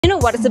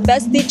What is the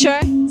best teacher?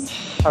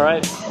 All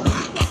right.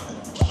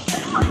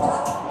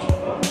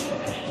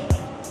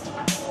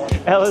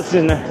 Ella's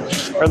in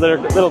her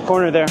little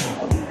corner there.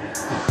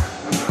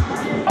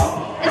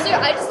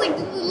 I just like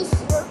do a little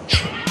swirl.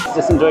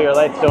 Just enjoy your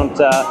life. Don't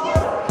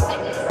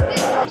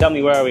tell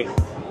me, where are we?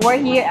 We're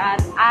here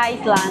at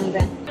Iceland.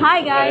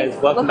 Hi guys,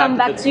 welcome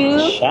back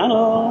to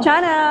channel.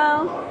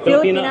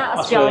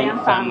 Filipina-Australian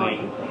family.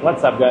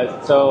 What's up,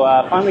 guys? So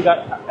finally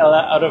got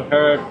Ella out of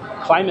her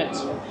climate.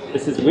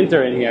 This is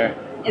winter in here.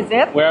 Is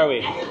it? Where are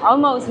we?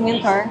 Almost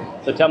winter.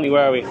 So tell me,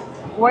 where are we?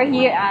 We're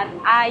here at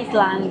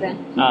Iceland.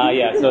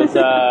 Yeah, so it's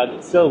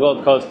still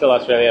Gold Coast, still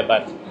Australia,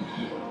 but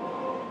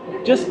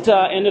just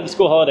end of the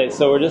school holidays.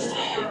 So we're just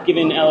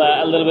giving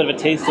Ella a little bit of a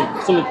taste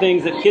of some of the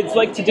things that kids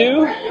like to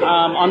do.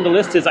 On the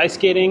list is ice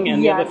skating,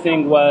 and the other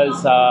thing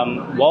was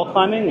wall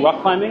climbing,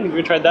 rock climbing. Have you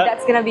ever tried that?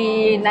 That's gonna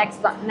be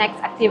next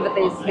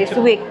activities this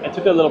week. I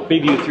took a little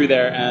preview through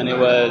there, and it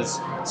was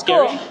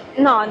scary. Cool.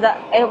 No,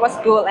 it was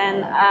cool,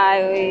 and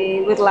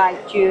I would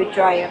like to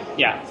try it.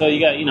 Yeah, so you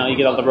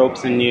get all the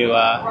ropes, and you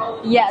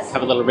Yes.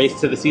 have a little race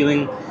to the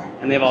ceiling,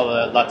 and they have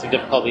lots of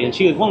difficulty. And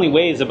she only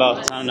weighs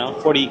about, I don't know,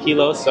 40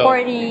 kilos, so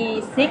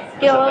 46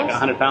 kilos. like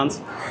 100 pounds.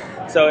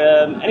 So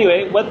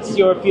anyway, what's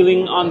your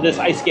feeling on this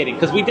ice skating?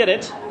 Because we did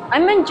it.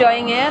 I'm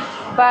enjoying it,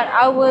 but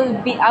I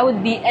would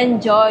be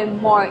enjoy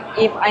more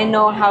if I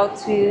know how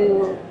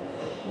to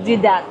do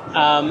that.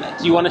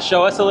 Do you want to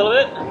show us a little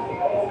bit?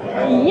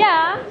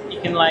 Yeah.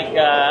 You can maybe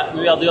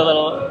I'll do a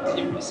little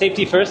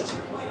safety first.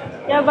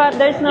 Yeah, but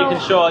there's no. You can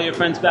show all your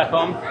friends back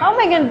home. How am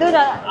I gonna do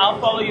that? I'll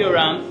follow you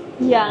around.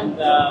 Yeah. And,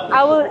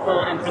 I will.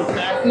 little entrance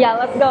there. Yeah,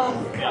 let's go.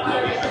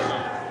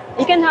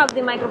 You can have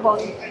the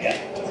microphone,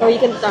 so you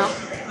can talk.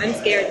 I'm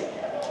scared.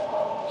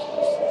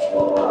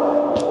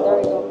 There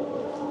we go.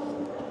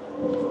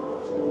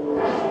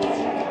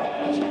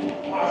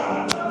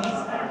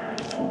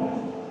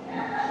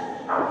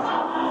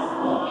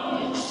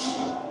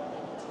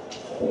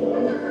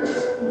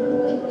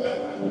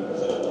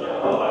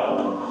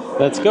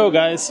 Let's go,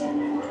 guys.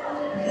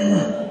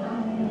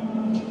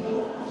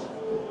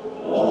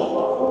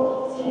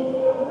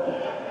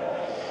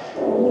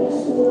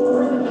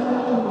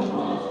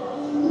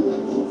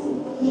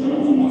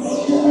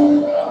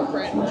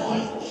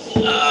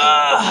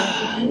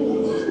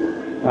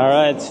 All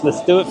right,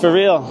 let's do it for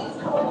real.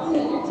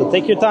 So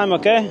take your time,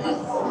 okay?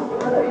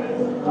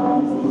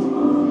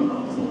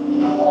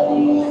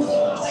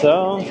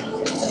 So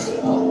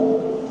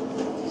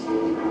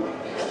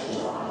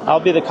I'll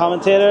be the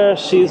commentator.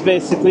 She's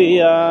basically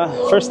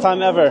first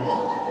time ever.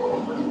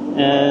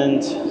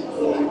 And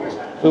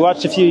we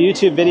watched a few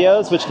YouTube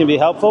videos, which can be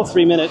helpful,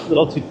 3-minute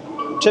little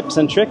tips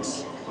and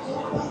tricks.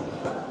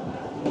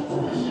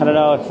 I don't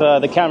know if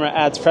the camera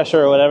adds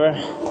pressure or whatever.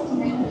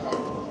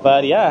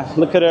 But yeah,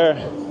 look at her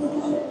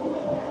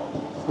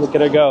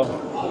go.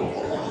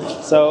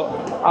 So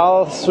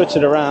I'll switch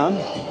it around.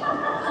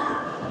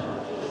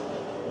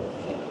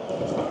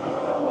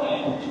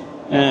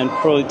 And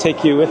probably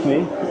take you with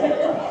me.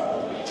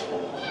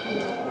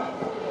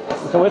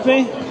 Come with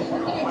me?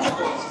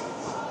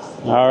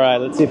 All right,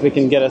 let's see if we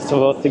can get us to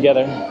both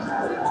together.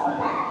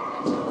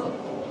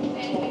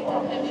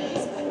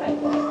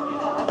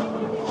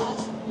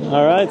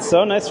 All right,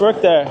 so nice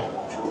work there.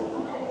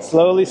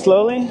 Slowly,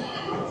 slowly.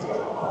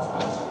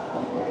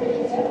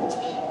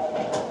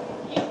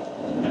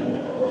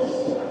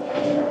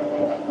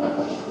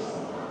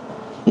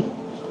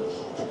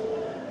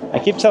 I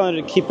keep telling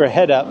her to keep her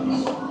head up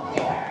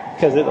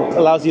because it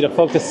allows you to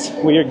focus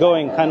where you're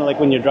going, kind of like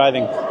when you're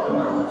driving.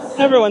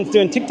 Everyone's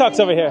doing TikToks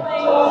over here.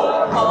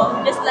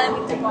 Just let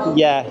me take off.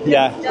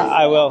 Yeah,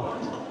 I will.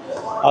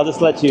 I'll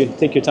just let you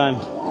take your time.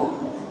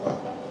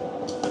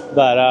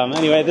 But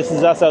anyway, this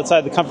is us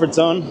outside the comfort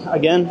zone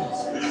again.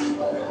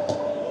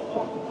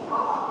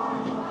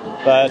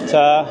 But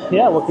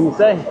yeah, what can you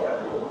say?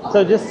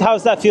 So just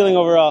how's that feeling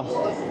overall?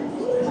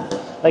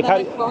 Like how?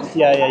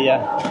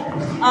 Yeah.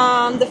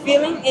 The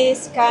feeling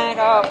is kind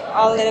of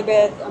a little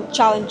bit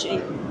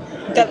challenging.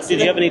 Did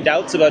you have any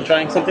doubts about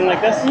trying something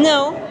like this?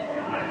 No,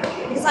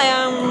 because I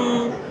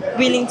am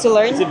willing to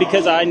learn. Is it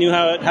because I knew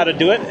how to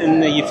do it,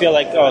 and you feel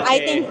like, oh,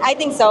 okay, I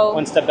think so.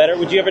 One step better.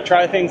 Would you ever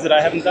try things that I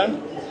haven't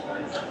done?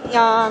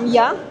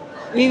 Yeah,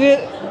 we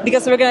will,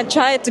 because we're gonna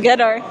try it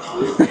together.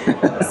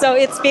 So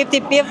it's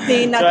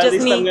 50-50, not so at just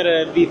least me. I'm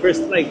gonna be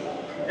first,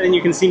 and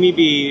you can see me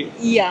be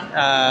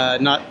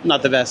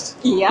not the best.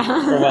 Yeah.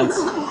 For once.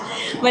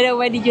 By the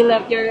way, did you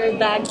left your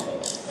bag?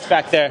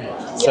 Back there.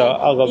 So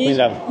I'll go clean it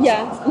up.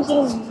 Yeah, you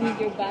should leave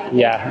your bag.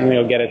 Yeah, I'm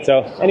gonna go get it.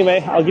 So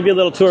anyway, I'll give you a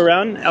little tour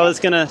around. I'm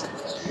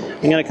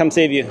gonna come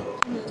save you.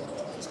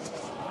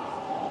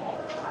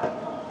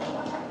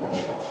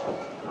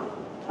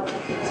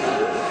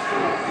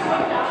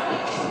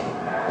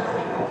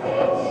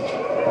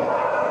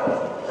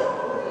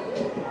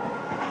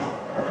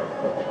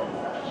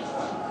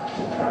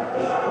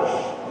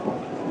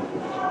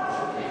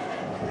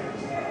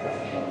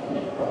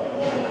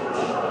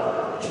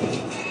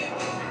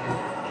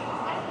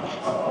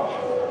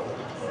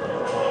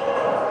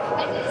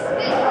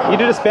 You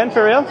did a spin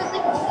for real?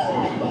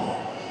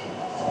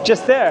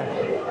 Just there.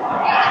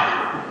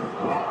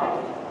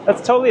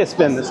 That's totally a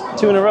spin. There's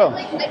 2 in a row.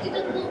 Like, I did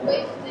a little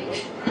wave thing.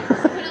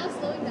 When I was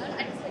slowing down,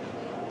 I just like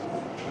waved.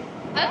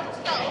 I almost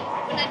fell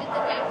when I did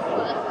the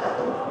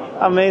wave.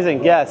 But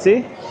Amazing. Yeah,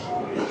 see?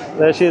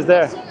 There she is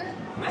there.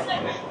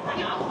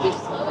 keep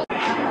slowing.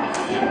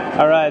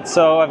 All right,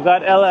 so I've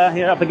got Ella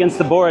here up against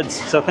the boards.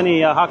 So if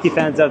any hockey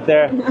fans out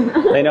there,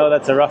 they know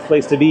that's a rough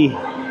place to be.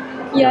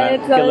 Yeah,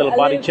 it's get a little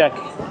body check.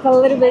 It's a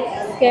little bit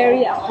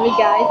scary actually,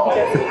 guys,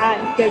 because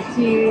I'm scared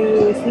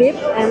to slip,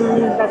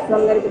 and that's a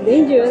little bit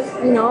dangerous,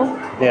 you know.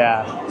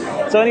 Yeah.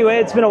 So anyway,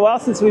 it's been a while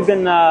since we've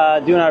been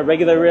doing our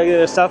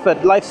regular stuff,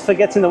 but life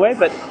gets in the way.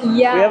 But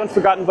Yeah. we haven't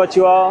forgotten about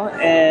you all,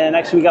 and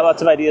actually we got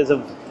lots of ideas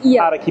of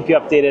Yeah. how to keep you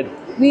updated.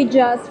 We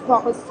just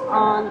focus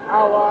on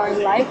our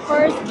life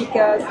first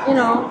because, you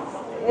know,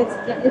 it's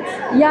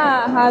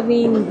yeah,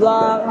 having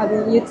blog,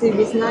 having YouTube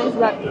is nice,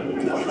 but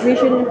we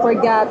shouldn't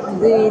forget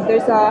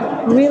there's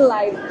a real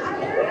life.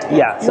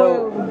 Yeah.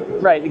 So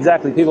right,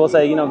 exactly. People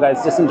say, you know,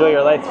 guys, just enjoy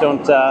your life.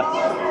 Don't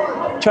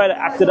try to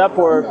act it up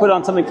or put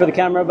on something for the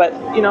camera. But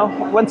you know,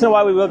 once in a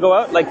while we will go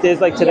out, like days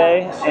like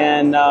today,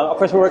 and of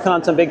course we're working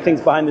on some big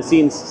things behind the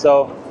scenes.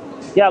 So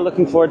yeah,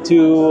 looking forward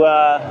to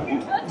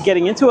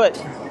getting into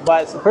it.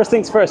 But first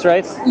things first,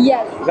 right?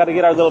 Yes. We got to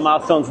get our little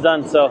milestones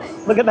done. So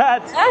look at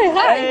that.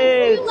 Hi.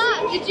 Hey. You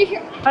laughed. Did you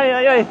hear?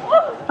 Hi.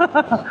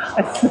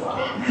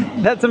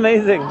 That's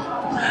amazing.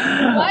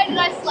 Why did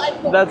I slide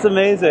forward? That's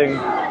amazing.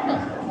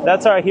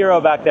 That's our hero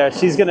back there.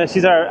 She's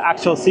our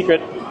actual secret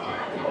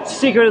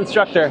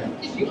instructor.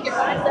 Did you hear what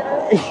I said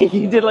earlier?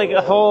 You did like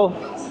a whole.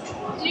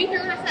 Did you hear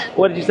what I said?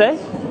 What did you say?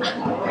 What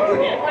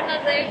did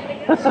I say?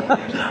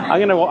 I'm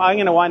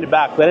gonna wind it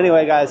back. But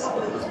anyway, guys,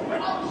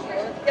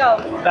 Go.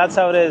 that's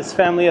how it is.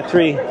 Family of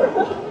 3,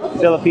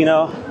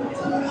 Filipino,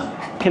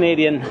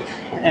 Canadian,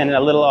 and a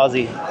little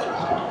Aussie.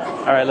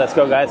 All right, let's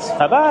go, guys.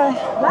 Bye bye.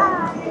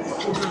 Bye.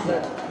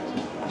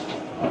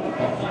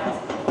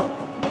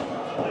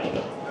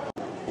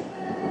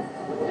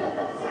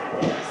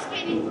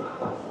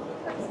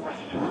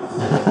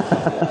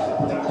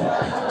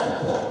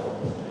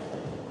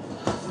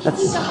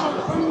 That's.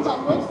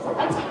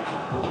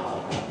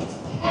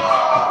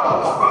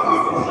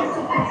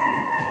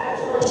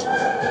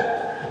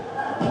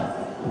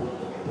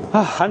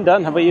 I'm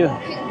done. How about you?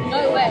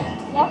 No way.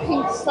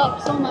 Walking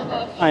sucks. Oh my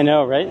gosh. I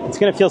know, right? It's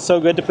gonna feel so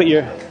good to put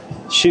your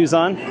shoes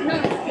on No,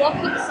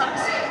 walking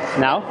sucks.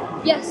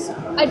 now. Yes,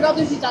 I'd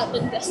rather do that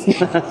than this.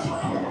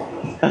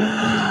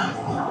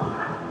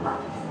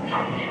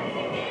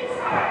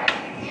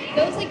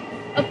 There was like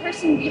a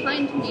person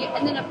behind me,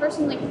 and then a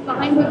person like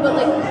behind me, but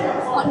like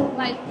on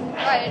my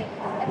right.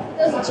 And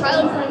there was a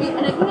child in front of me, and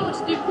I didn't know what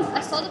to do because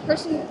I saw the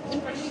person in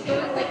front of me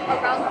going like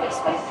around this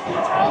way,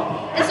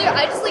 and so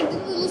I just like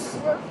did a little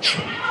swerve.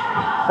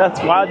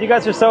 That's wild. You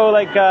guys are so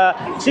like.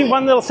 See,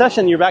 one little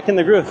session, you're back in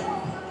the groove.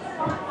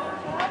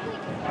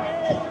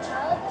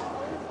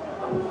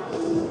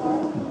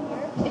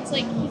 It's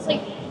like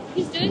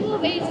he's doing little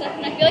baby stuff,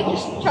 and I feel like he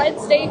should try and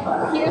stay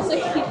here so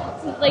he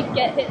doesn't like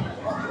get hit.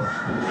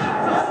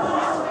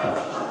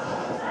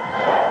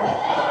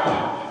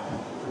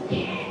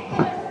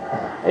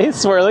 Hey,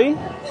 Swirly.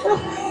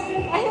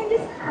 I am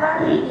just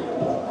running.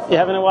 You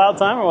having a wild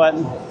time or what?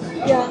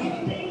 Yeah.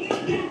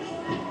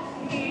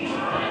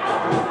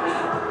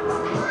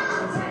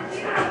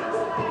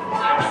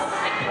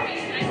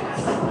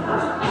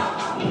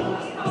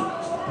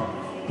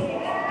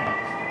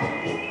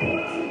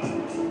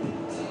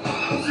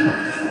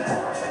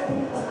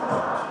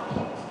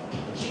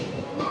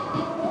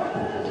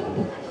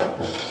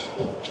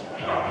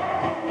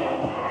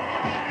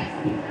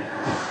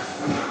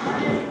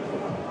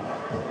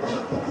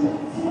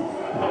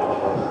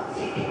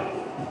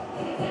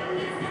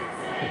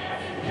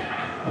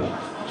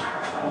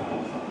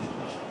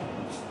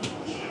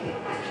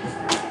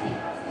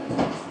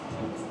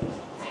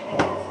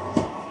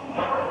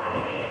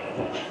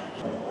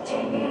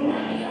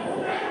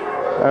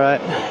 All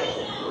right.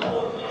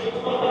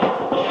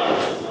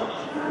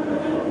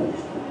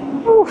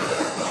 Whew.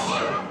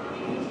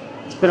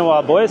 It's been a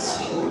while, boys.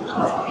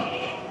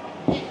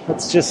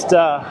 Let's just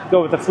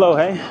go with the flow,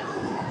 hey?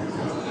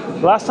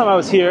 The last time I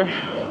was here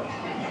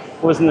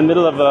was in the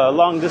middle of a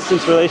long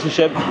distance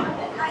relationship,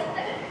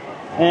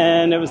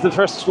 and it was the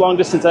first long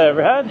distance I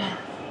ever had,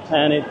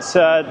 and it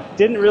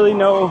didn't really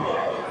know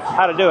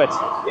how to do it.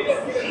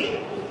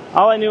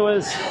 All I knew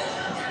was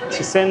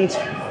to send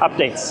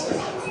updates.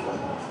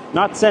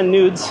 Not send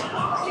nudes,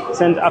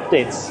 send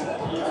updates.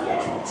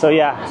 So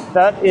yeah,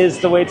 that is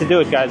the way to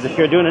do it, guys. If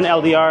you're doing an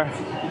LDR,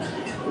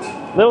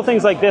 little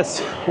things like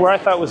this, where I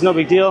thought was no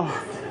big deal,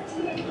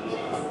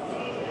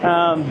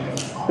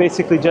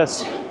 basically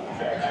just,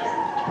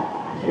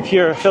 if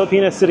you're a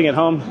Filipina sitting at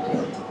home,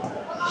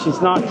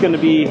 she's not going to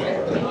be,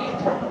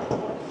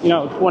 you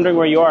know, wondering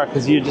where you are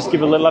because you just give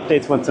her little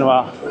updates once in a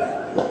while.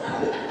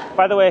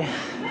 By the way,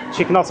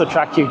 she can also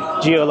track you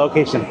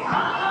geolocation.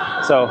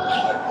 So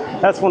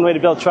that's one way to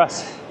build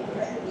trust,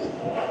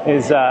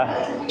 is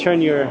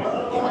turn your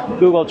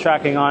Google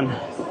tracking on.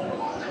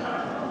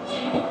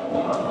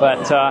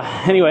 But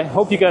anyway,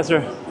 hope you guys are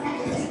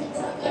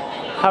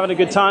having a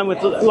good time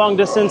with long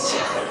distance.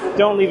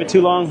 Don't leave it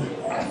too long.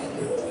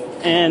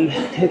 And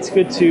it's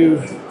good to,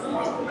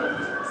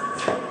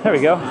 there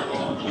we go.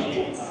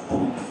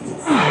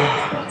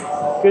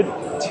 Good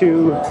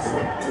to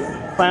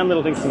plan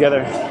little things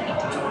together.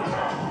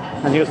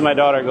 And here's my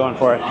daughter going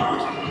for it.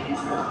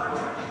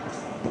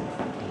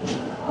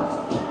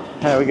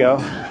 There we go.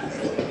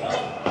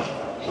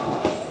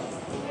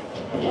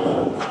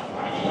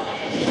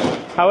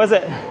 How was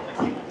it? People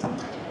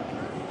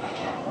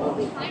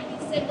behind me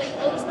said like,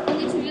 oh, there's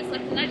only 2 minutes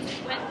left, and I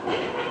just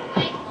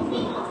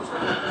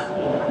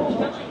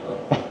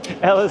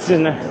went. Ella's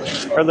in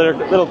her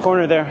little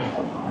corner there.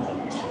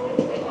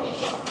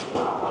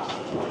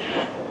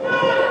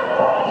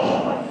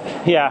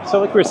 Yeah, so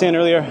like we were saying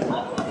earlier,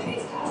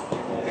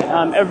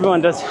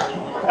 everyone does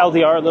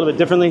LDR a little bit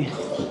differently,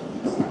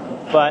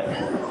 but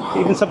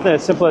even something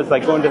as simple as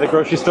like going to the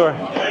grocery store,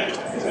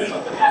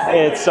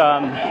 it's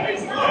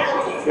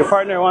your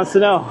partner wants to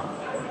know,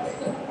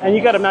 and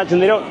you got to imagine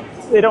they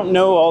don't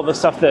know all the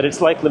stuff that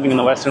it's like living in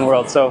the Western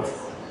world. So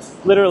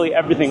literally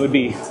everything would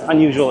be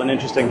unusual and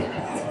interesting.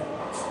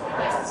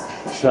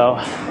 So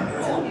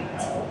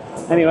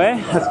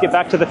anyway, let's get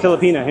back to the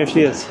Filipina. Here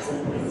she is.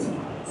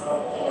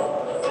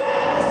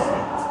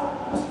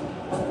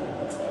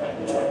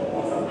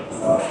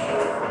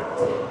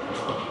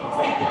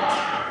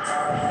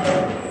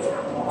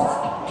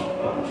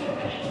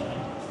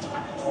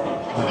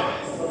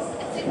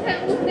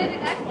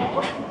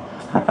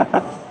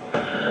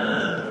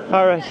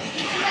 All right.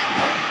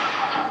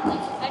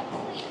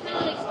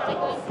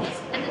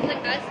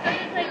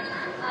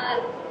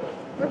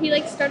 He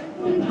like started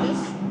doing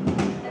this.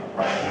 I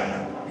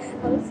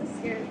was so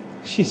scared.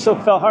 She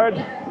fell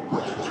hard.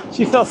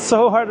 She fell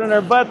so hard on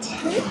her butt.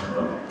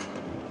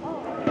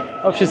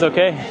 Hope she's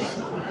okay.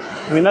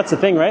 I mean, that's the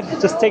thing, right?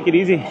 Just take it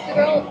easy. The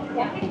girl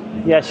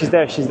walking? Yeah, she's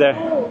there. She's there.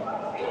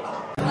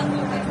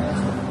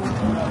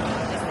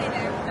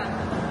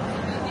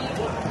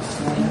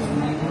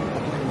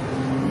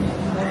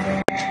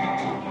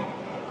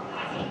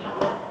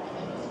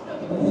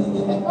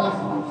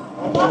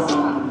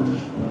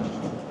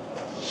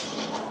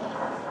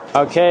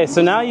 Okay,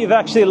 so now you've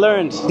actually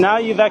learned. Now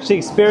you've actually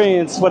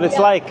experienced what it's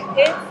like.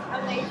 It's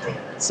amazing.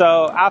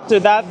 So after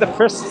that, the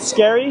first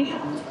scary,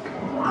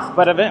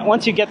 but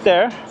once you get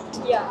there,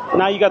 Yeah.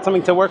 now you got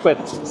something to work with.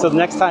 So the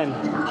next time.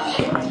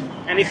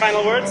 Any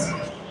final words?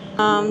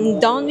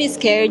 Don't be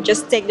scared.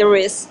 Just take the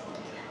risk.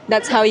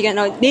 That's how you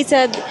know. They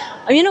said,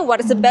 you know what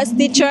is the best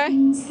teacher?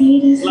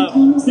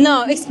 Love.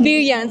 No,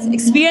 experience.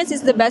 Experience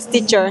is the best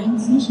teacher.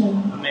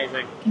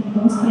 Amazing.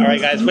 All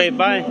right, guys. Wait,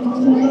 bye. Sorry,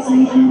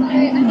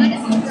 I might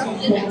have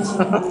interrupted.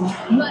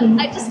 But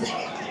I just like,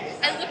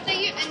 I looked at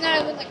you and then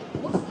I was like,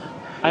 whoop.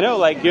 I know,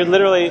 like you're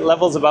literally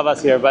levels above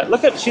us here, but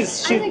look at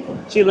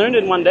she learned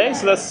in one day,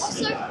 so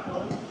that's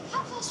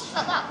Also,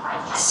 how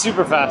fast was that?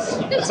 super fast.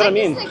 That's what I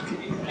mean.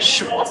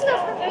 Just, like, that's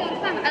not for a very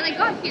long time. I like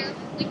got here,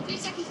 like 3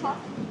 seconds off.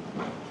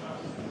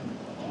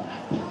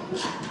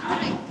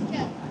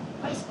 Yeah.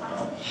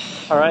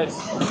 All right. So,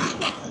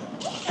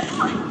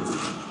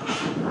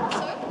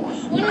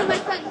 one of my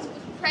friends was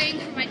praying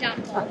for my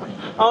downfall.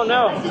 Oh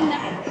no. I didn't know.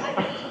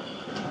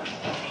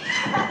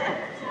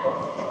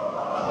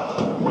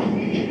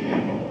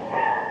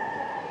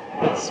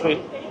 Sweet.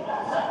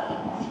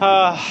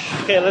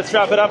 Okay, let's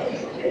wrap it up.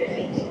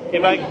 Okay,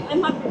 bye.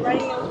 I'm happy right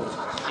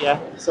now. Yeah.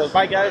 So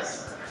bye,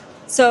 guys.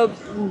 So,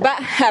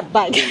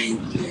 bye guys.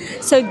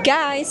 So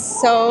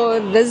guys, so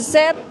this is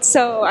it.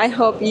 So I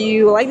hope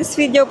you like this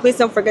video. Please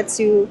don't forget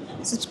to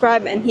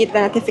subscribe and hit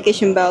the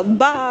notification bell.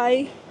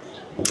 Bye.